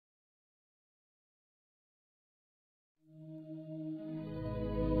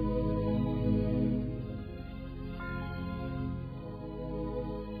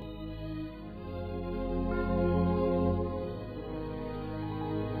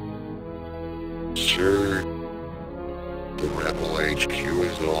Sir, the Rebel HQ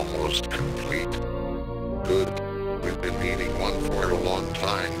is almost complete. Good. We've been needing one for a long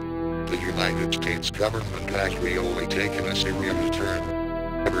time. The United States government has really taken a serious turn.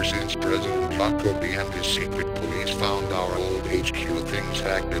 Ever since President Jacoby and his secret police found our old HQ, things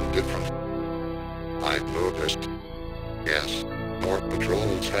have been different. I've noticed. Yes, more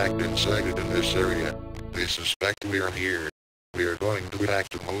patrols have been sighted in this area. They suspect we are here. We are going to have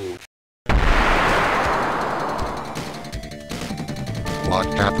to move. What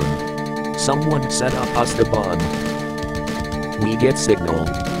happened? Someone set up us the bomb. We get signal.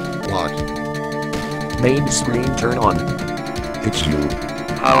 What? Main screen turn on. It's you.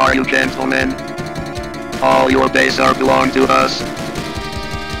 How are you, gentlemen? All your base are belong to us.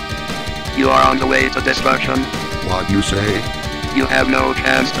 You are on the way to destruction. What you say? You have no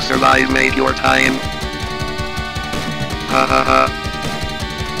chance to survive, mate, your time. Ha ha ha.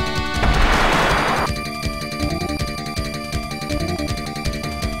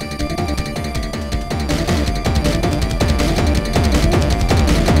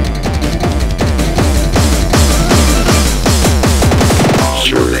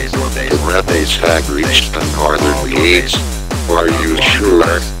 Rebels have reached the northern gates. Are you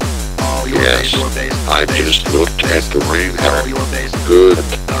sure? Yes, I just looked at the radar. Good.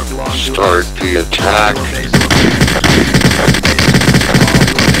 Start the attack.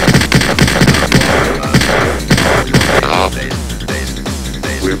 Stop.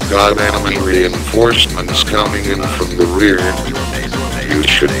 We've got enemy reinforcements coming in from the rear. You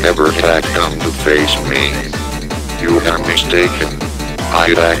should never have come to face me. You are mistaken.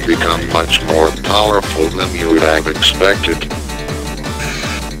 I'd have become much more powerful than you would have expected.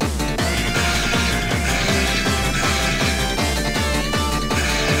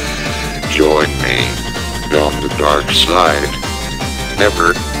 Join me on the dark side.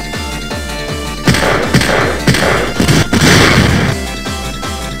 Never.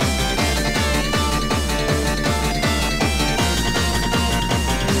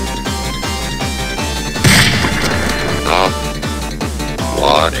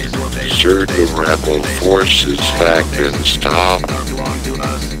 What? Sir, the rebel forces have been stopped.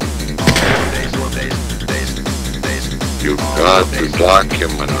 You've got the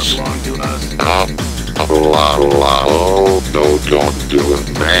documents. Stop. Oh, no, don't do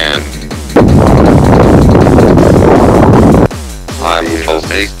it, man. I will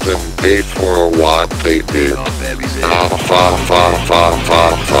make them pay for what they did.